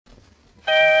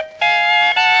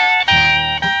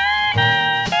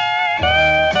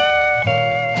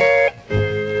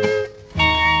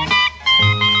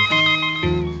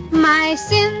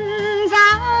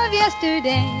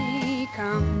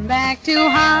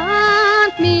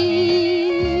haunt me.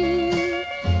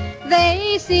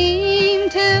 They seem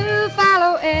to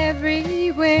follow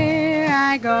everywhere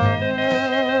I go.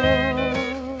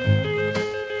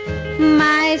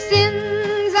 My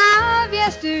sins of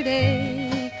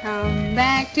yesterday come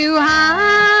back to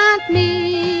haunt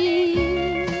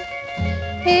me,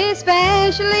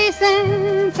 especially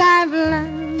since I've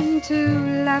learned to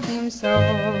love him so.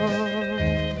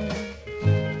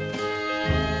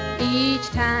 Each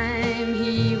time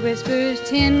he whispers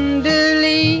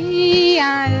tenderly,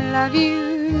 I love you,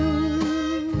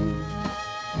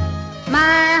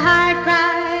 my heart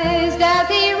cries, does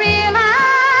he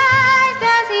realize,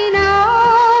 does he know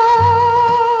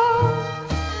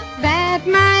that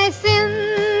my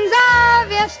sins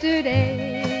of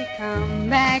yesterday come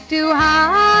back to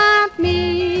haunt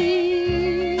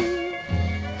me?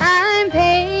 I'm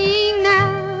paying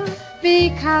now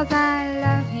because I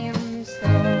love him so.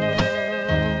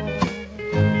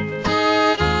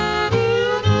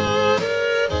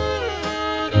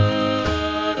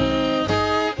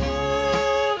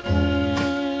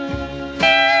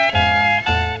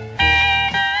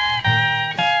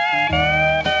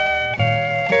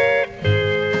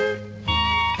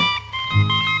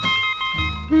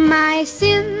 My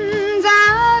sins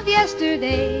of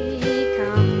yesterday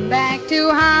come back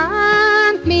to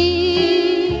haunt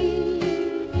me,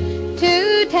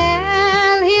 to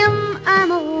tell him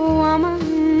I'm a woman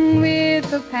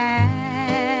with a past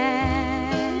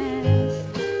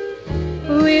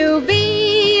will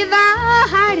be the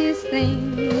hardest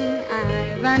thing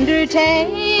I've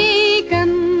undertaken,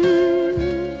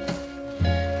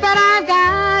 but I've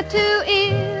got to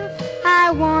if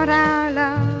I want our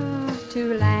love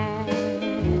to last.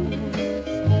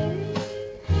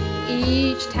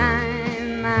 Each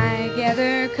time I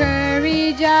gather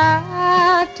courage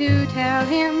up to tell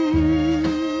him,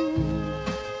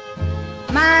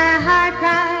 my heart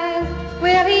cries,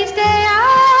 will he stay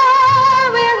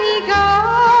or will he go?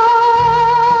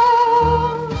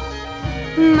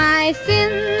 My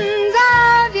sins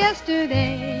of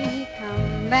yesterday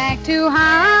come back to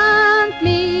haunt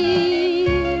me.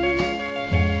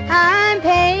 I'm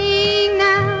paying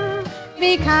now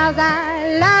because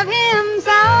I love him